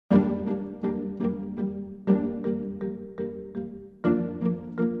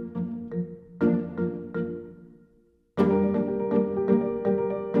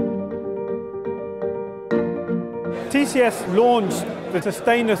TCS launched the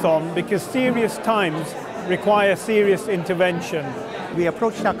Sustainathon because serious times require serious intervention. We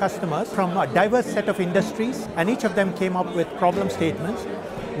approached our customers from a diverse set of industries, and each of them came up with problem statements,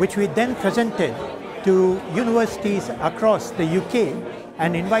 which we then presented to universities across the UK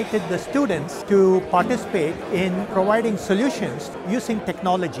and invited the students to participate in providing solutions using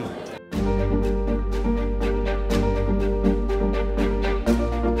technology.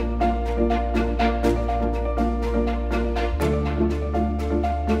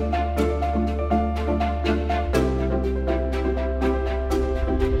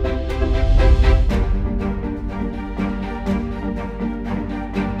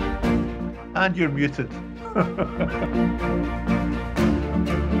 And you're muted.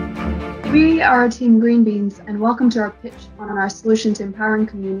 We are Team Green Beans, and welcome to our pitch on our solution to empowering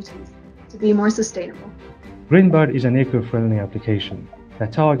communities to be more sustainable. Greenbird is an eco-friendly application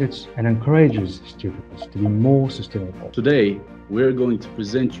that targets and encourages students to be more sustainable. Today, we're going to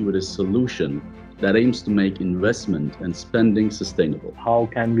present you with a solution that aims to make investment and spending sustainable. How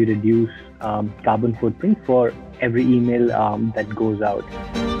can we reduce carbon footprint for every email that goes out?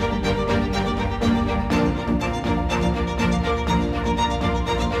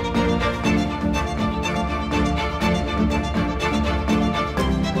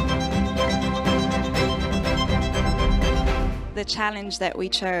 The challenge that we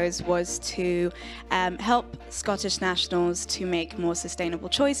chose was to help Scottish nationals to make more sustainable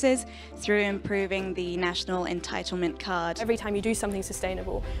choices through improving the National Entitlement Card. Every time you do something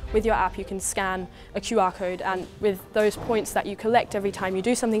sustainable, with your app you can scan a QR code, and with those points that you collect every time you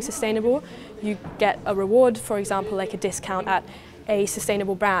do something sustainable, you get a reward, for example, like a discount at a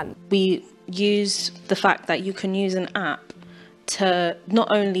sustainable brand. We use the fact that you can use an app to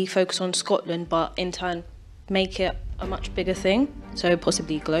not only focus on Scotland, but in turn make it a much bigger thing, so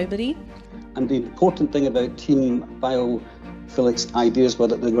possibly globally. And the important thing about Team Biophilics ideas were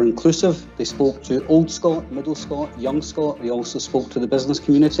that they were inclusive. They spoke to Old Scot, Middle Scot, Young Scot. They also spoke to the business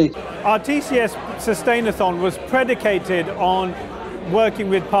community. Our TCS Sustainathon was predicated on working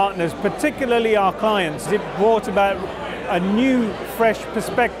with partners, particularly our clients. It brought about a new, fresh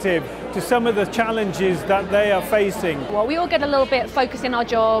perspective to some of the challenges that they are facing. Well, we all get a little bit focused in our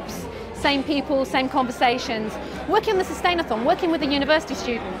jobs, same people, same conversations. Working on the Sustainathon, working with the university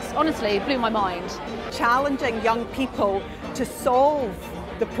students, honestly, it blew my mind. Challenging young people to solve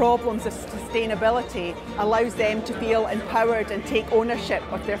the problems of sustainability allows them to feel empowered and take ownership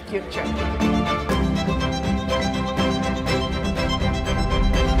of their future.